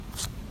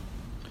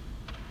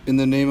In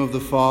the name of the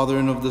Father,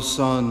 and of the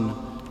Son,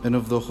 and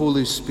of the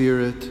Holy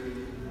Spirit.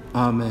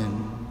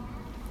 Amen.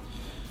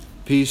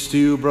 Peace to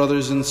you,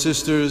 brothers and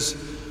sisters,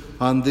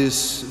 on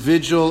this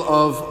vigil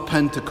of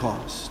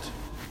Pentecost.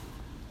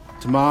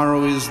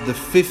 Tomorrow is the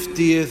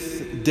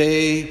 50th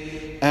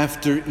day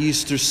after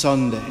Easter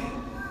Sunday.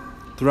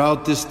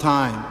 Throughout this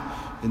time,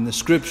 in the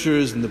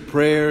scriptures and the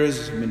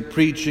prayers, I've been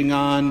preaching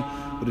on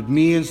what it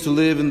means to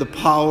live in the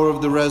power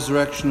of the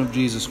resurrection of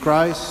Jesus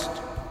Christ.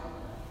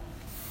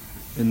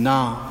 And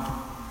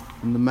now,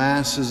 in the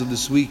Masses of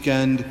this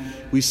weekend,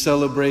 we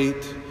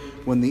celebrate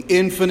when the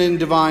infinite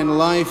divine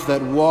life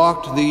that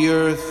walked the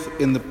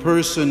earth in the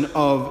person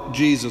of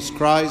Jesus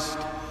Christ,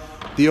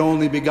 the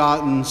only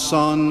begotten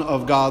Son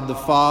of God the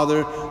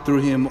Father,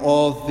 through him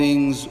all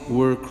things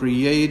were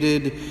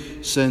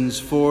created, sends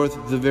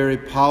forth the very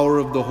power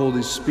of the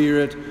Holy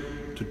Spirit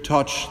to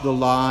touch the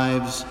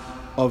lives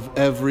of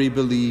every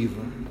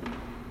believer.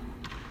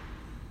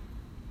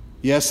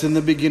 Yes, in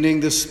the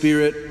beginning the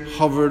Spirit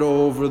hovered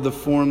over the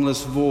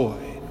formless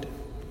void.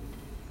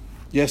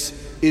 Yes,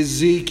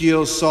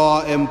 Ezekiel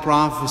saw and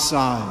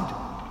prophesied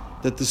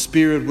that the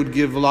Spirit would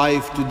give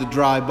life to the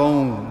dry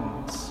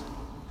bones.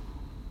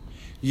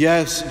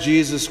 Yes,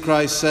 Jesus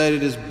Christ said,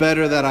 "It is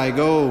better that I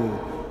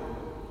go,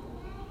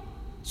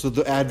 so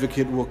the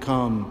advocate will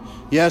come."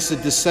 Yes,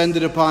 it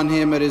descended upon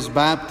him at his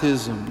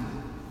baptism.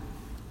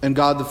 And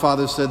God the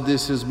Father said,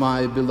 "This is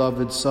my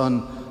beloved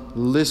Son,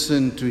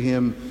 listen to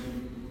him."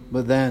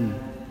 But then,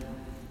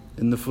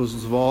 in the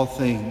fullness of all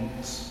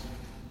things,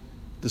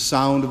 the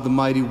sound of the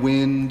mighty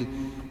wind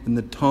and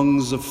the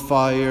tongues of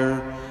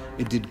fire,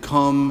 it did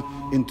come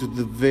into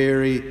the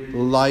very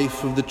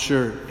life of the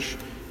church.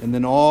 And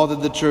then all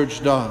that the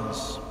church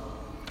does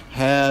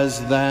has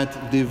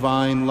that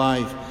divine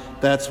life.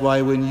 That's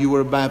why when you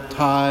were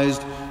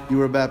baptized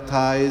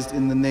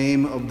in the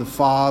name of the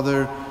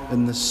Father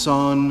and the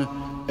Son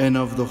and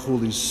of the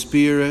Holy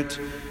Spirit.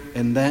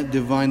 And that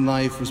divine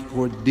life was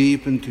poured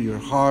deep into your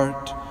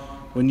heart.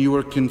 When you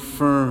were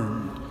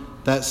confirmed,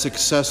 that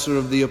successor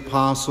of the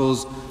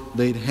apostles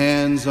laid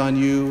hands on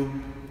you,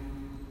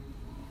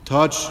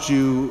 touched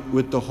you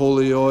with the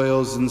holy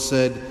oils, and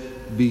said,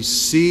 "Be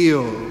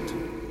sealed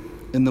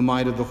in the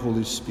might of the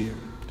Holy Spirit."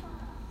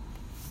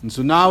 And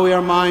so now we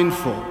are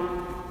mindful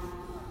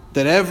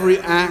that every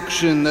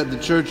action that the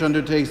church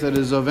undertakes that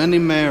is of any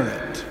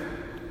merit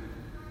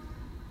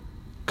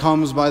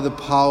comes by the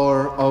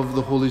power of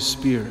the Holy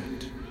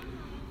Spirit.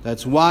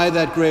 That's why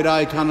that great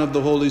icon of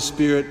the Holy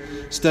Spirit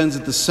stands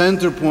at the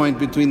center point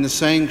between the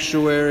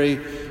sanctuary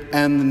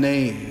and the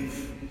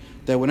nave.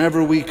 That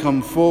whenever we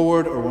come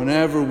forward or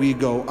whenever we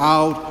go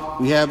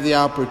out, we have the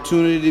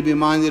opportunity to be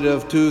minded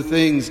of two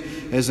things.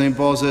 As St.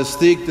 Paul says,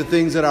 "Seek the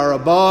things that are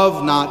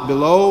above, not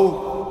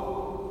below."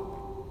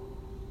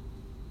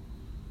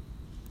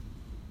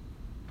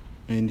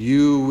 And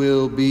you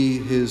will be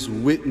his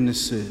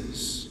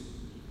witnesses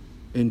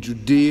in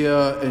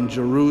Judea and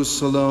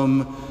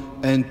Jerusalem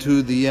and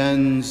to the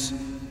ends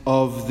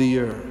of the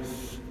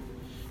earth.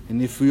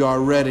 And if we are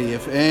ready,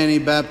 if any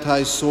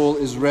baptized soul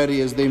is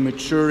ready as they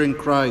mature in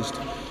Christ,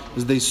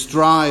 as they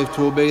strive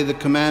to obey the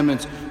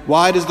commandments,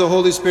 why does the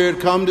Holy Spirit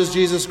come, does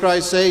Jesus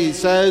Christ say? He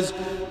says,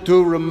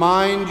 "To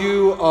remind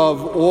you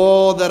of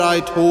all that I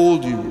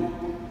told you,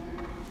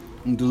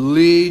 and to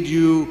lead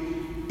you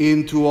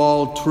into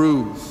all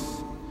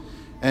truth."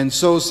 And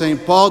so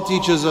St. Paul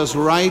teaches us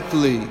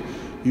rightly,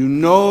 you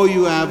know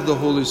you have the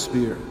Holy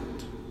Spirit,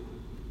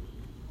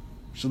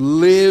 which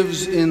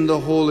lives in the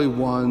holy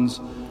ones,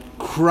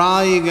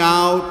 crying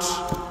out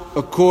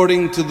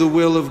according to the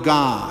will of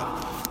God.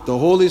 The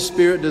Holy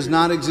Spirit does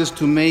not exist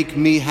to make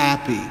me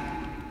happy.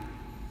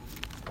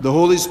 The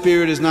Holy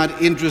Spirit is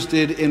not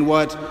interested in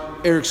what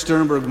Eric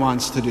Sternberg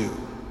wants to do.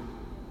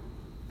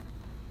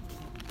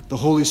 The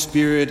Holy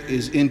Spirit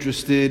is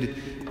interested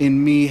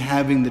in me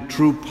having the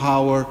true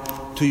power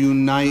to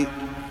unite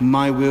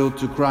my will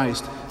to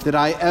Christ. Did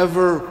I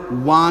ever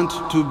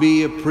want to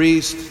be a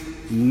priest?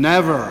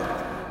 Never.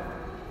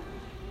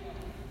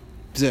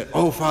 He said,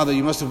 "Oh, Father,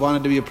 you must have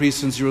wanted to be a priest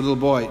since you were a little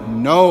boy."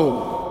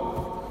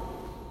 No.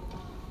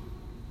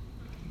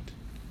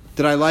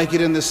 Did I like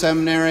it in the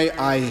seminary?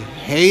 I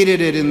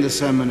hated it in the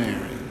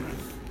seminary.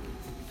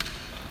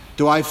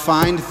 Do I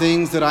find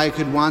things that I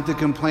could want to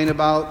complain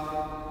about?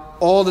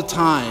 All the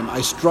time.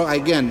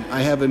 I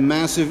have a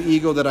massive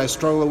ego that I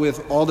struggle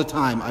with all the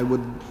time. I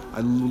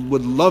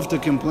would love to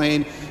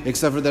complain,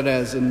 except for that it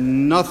has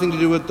nothing to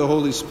do with the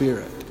Holy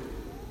Spirit.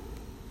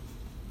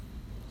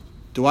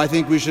 Do I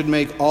think we should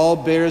make all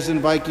Bears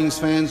and Vikings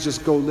fans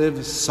just go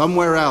live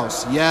somewhere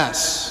else?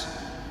 Yes.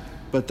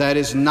 But that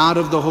is not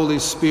of the Holy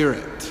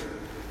Spirit.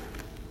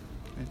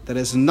 That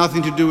has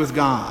nothing to do with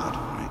God.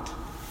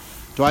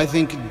 Do I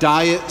think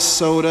diet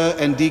soda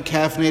and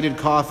decaffeinated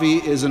coffee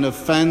is an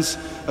offense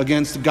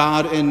against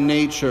God and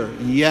nature?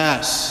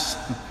 Yes.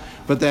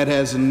 But that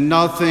has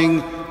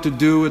nothing to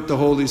do with the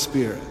Holy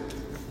Spirit.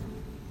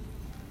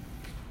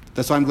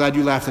 That's why I'm glad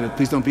you laughed at it.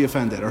 Please don't be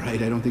offended, all right?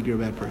 I don't think you're a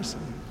bad person.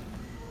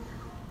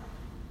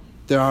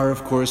 There are,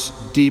 of course,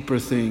 deeper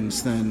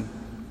things than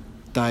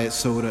diet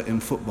soda,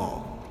 and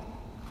football.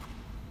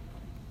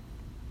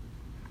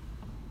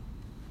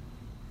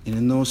 And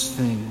in those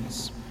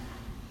things,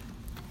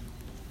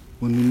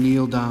 when we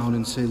kneel down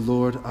and say,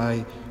 Lord,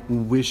 I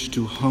wish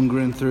to hunger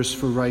and thirst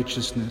for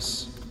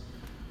righteousness.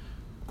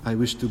 I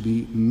wish to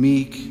be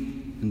meek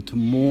and to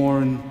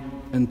mourn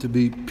and to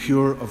be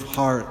pure of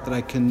heart, that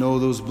I can know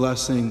those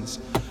blessings.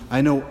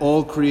 I know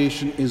all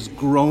creation is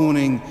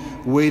groaning,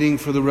 waiting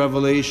for the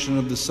revelation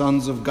of the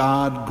sons of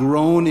God.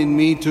 Groan in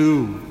me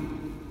too.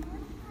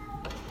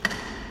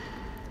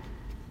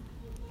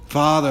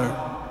 Father,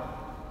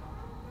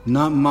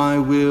 not my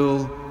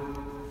will,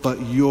 but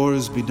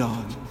yours be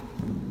done.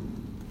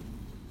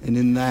 And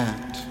in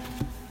that,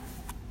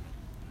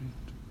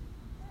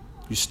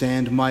 you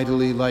stand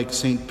mightily like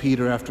St.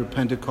 Peter after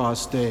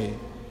Pentecost Day.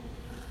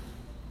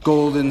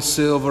 Gold and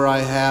silver I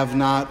have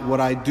not, what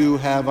I do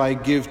have I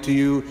give to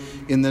you.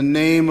 In the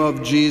name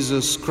of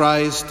Jesus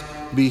Christ,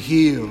 be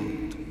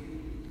healed.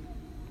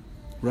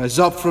 Rise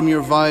up from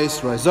your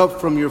vice, rise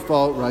up from your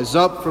fault, rise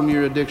up from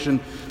your addiction,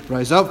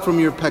 rise up from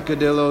your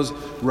peccadillos,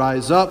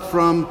 rise up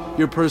from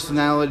your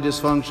personality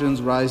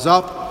dysfunctions, rise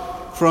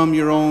up from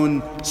your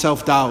own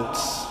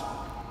self-doubts,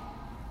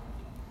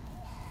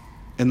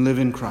 and live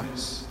in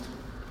Christ.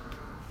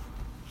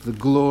 The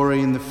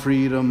glory and the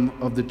freedom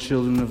of the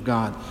children of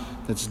God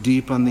that's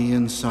deep on the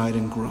inside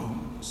and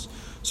grows.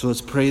 So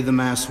let's pray the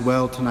Mass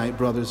well tonight,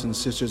 brothers and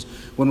sisters.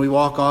 When we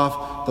walk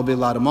off, there'll be a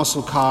lot of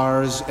muscle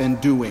cars and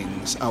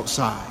doings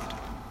outside.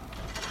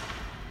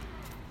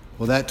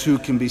 Well, that too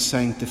can be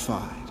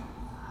sanctified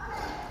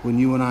when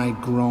you and I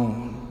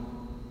groan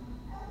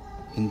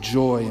in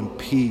joy and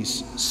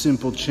peace,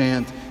 simple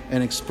chant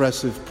and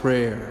expressive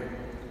prayer,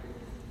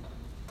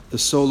 the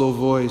solo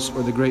voice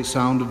or the great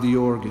sound of the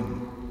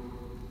organ.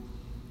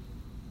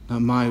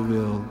 Not my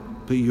will,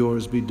 but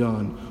yours be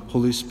done.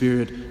 Holy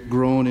Spirit,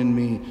 groan in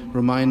me.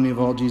 Remind me of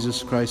all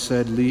Jesus Christ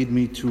said. Lead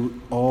me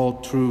to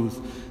all truth,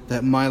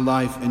 that my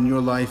life and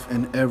your life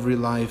and every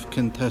life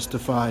can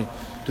testify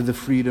to the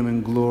freedom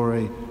and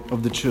glory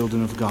of the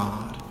children of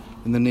God.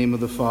 In the name of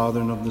the Father,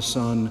 and of the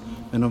Son,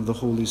 and of the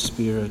Holy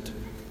Spirit.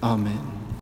 Amen.